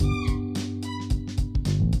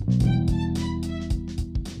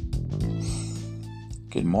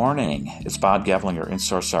Good morning. It's Bob Gevlinger,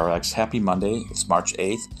 InSource RX. Happy Monday. It's March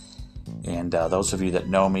 8th. And those of you that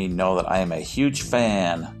know me know that I am a huge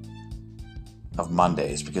fan of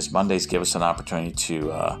Mondays because Mondays give us an opportunity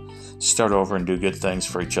to start over and do good things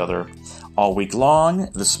for each other all week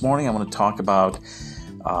long. This morning I want to talk about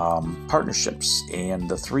partnerships and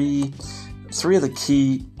the three of the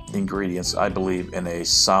key ingredients, I believe, in a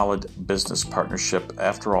solid business partnership.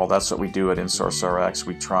 After all, that's what we do at InSource RX.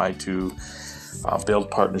 We try to build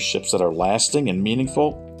partnerships that are lasting and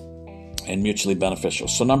meaningful and mutually beneficial.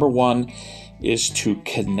 So number one is to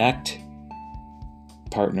connect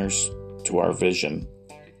partners to our vision,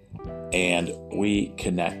 and we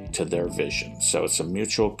connect to their vision. So it's a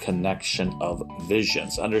mutual connection of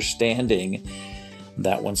visions, understanding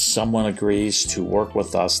that when someone agrees to work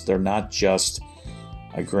with us, they're not just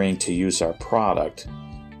agreeing to use our product,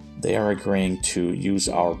 they are agreeing to use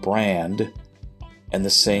our brand. And the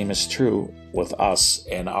same is true with us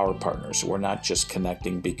and our partners. We're not just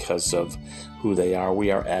connecting because of who they are.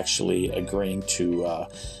 We are actually agreeing to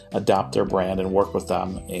adopt their brand and work with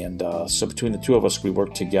them. And so between the two of us, we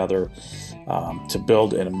work together to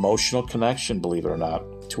build an emotional connection, believe it or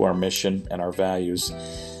not, to our mission and our values.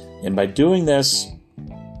 And by doing this,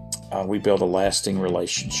 we build a lasting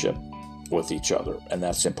relationship with each other. And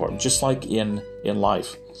that's important. Just like in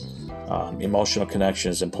life. Emotional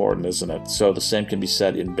connection is important, isn't it? So the same can be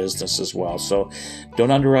said in business as well. So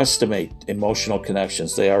don't underestimate emotional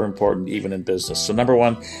connections. They are important even in business. So number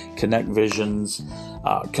one, connect visions,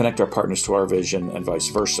 connect our partners to our vision and vice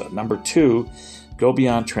versa. Number two, go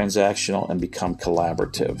beyond transactional and become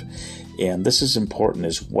collaborative. And this is important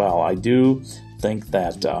as well. I do think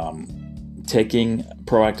that taking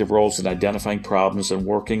proactive roles in identifying problems and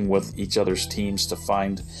working with each other's teams to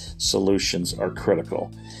find solutions are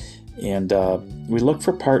critical. And we look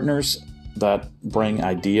for partners that bring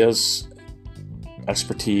ideas,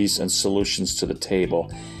 expertise, and solutions to the table.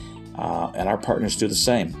 And our partners do the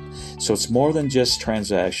same. So it's more than just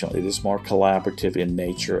transactional. It is more collaborative in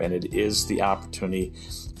nature, and it is the opportunity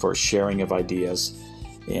for sharing of ideas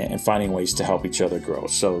and finding ways to help each other grow.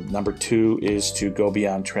 So number two is to go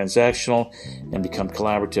beyond transactional and become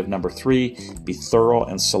collaborative. Number three, be thorough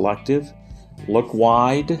and selective. Look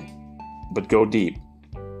wide, but go deep.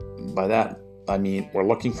 By that, I mean we're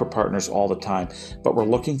looking for partners all the time, but we're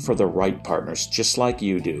looking for the right partners, just like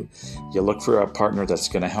you do. You look for a partner that's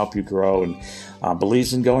going to help you grow and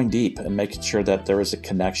believes in going deep and making sure that there is a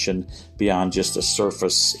connection beyond just a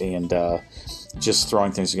surface and just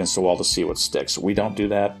throwing things against the wall to see what sticks. We don't do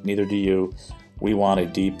that. Neither do you. We want a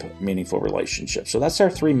deep, meaningful relationship. So that's our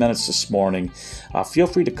 3 minutes this morning. Feel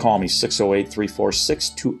free to call me,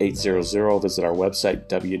 608-346-2800. Visit our website,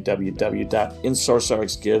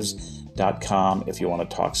 www.insourcerxgives.com if you want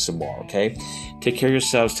to talk some more, okay? Take care of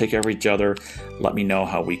yourselves. Take care of each other. Let me know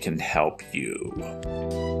how we can help you.